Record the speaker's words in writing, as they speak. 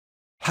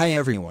Hi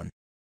everyone.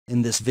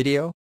 In this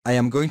video, I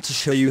am going to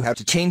show you how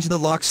to change the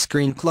lock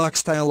screen clock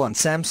style on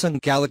Samsung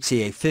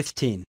Galaxy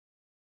A15.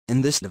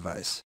 In this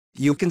device,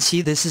 you can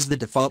see this is the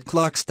default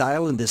clock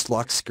style in this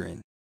lock screen.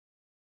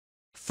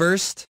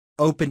 First,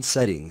 open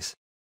Settings.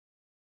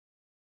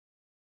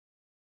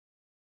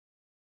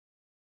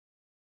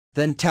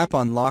 Then tap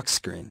on Lock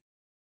Screen.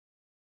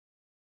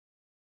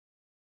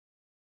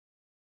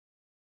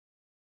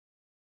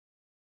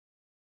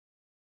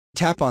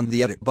 Tap on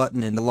the Edit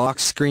button in the lock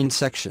screen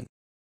section.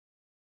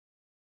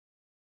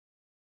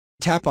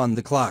 Tap on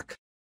the clock.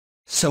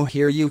 So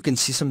here you can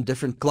see some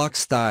different clock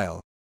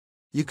style.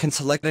 You can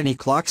select any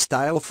clock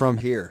style from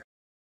here.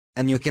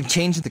 And you can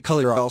change the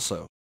color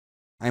also.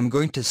 I'm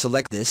going to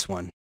select this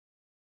one.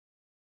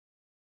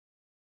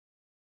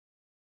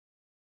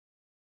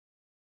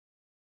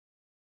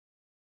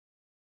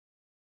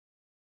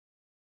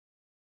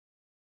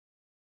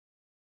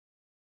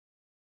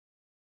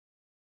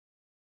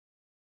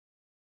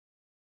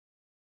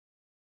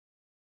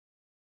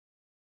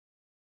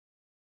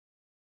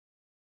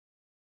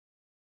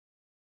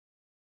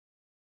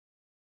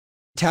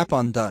 Tap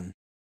on Done.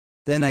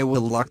 Then I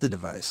will lock the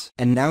device.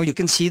 And now you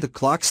can see the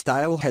clock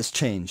style has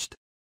changed.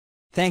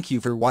 Thank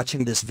you for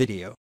watching this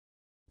video.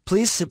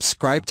 Please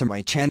subscribe to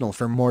my channel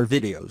for more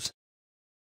videos.